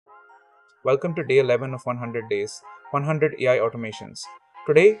Welcome to day 11 of 100 days, 100 AI automations.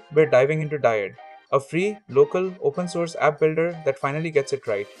 Today, we're diving into Dyad, a free, local, open source app builder that finally gets it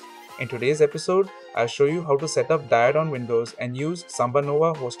right. In today's episode, I'll show you how to set up Dyad on Windows and use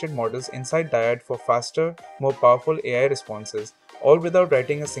SambaNova-hosted models inside Dyad for faster, more powerful AI responses, all without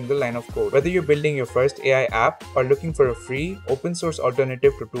writing a single line of code. Whether you're building your first AI app or looking for a free, open source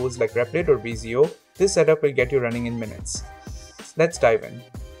alternative to tools like Replit or Visio, this setup will get you running in minutes. Let's dive in.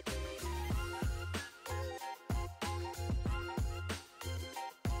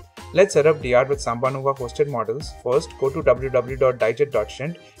 Let's set up Dyad with SambaNova hosted models. First, go to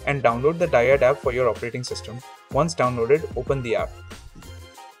www.digit.sht and download the Dyad app for your operating system. Once downloaded, open the app.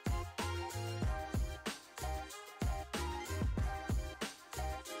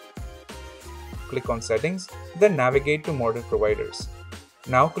 Click on Settings, then navigate to Model Providers.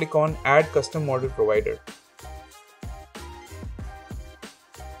 Now click on Add Custom Model Provider.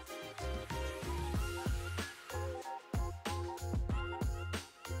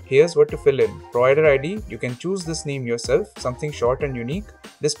 Here's what to fill in. Provider ID, you can choose this name yourself, something short and unique.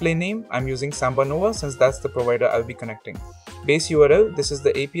 Display name, I'm using SambaNova since that's the provider I'll be connecting. Base URL, this is the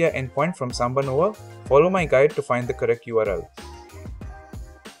API endpoint from SambaNova. Follow my guide to find the correct URL.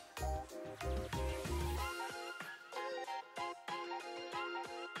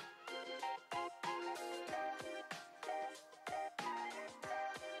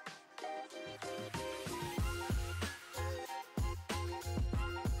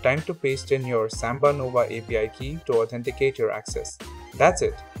 Time to paste in your SambaNova API key to authenticate your access. That's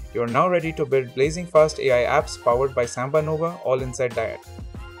it. You're now ready to build blazing fast AI apps powered by SambaNova all inside Dyad.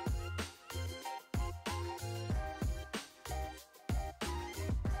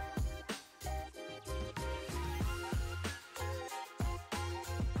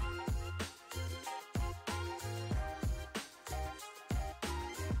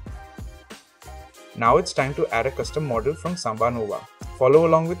 Now it's time to add a custom model from SambaNova. Follow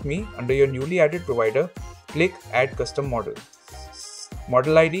along with me. Under your newly added provider, click Add Custom Model.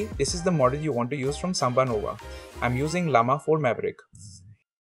 Model ID, this is the model you want to use from SambaNova. I'm using Llama-4 Maverick.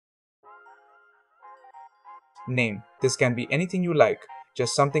 Name, this can be anything you like,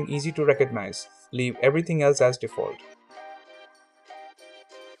 just something easy to recognize. Leave everything else as default.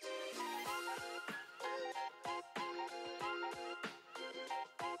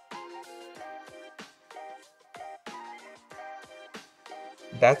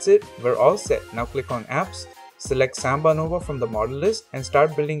 That's it, we're all set. Now click on Apps, select SambaNova from the model list and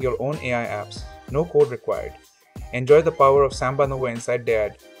start building your own AI apps. No code required. Enjoy the power of SambaNova inside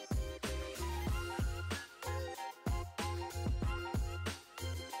Dyad.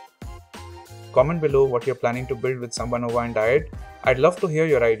 Comment below what you're planning to build with SambaNova and Dyad. I'd love to hear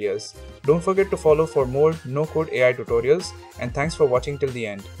your ideas. Don't forget to follow for more no-code AI tutorials, and thanks for watching till the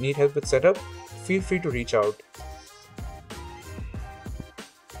end. Need help with setup? Feel free to reach out.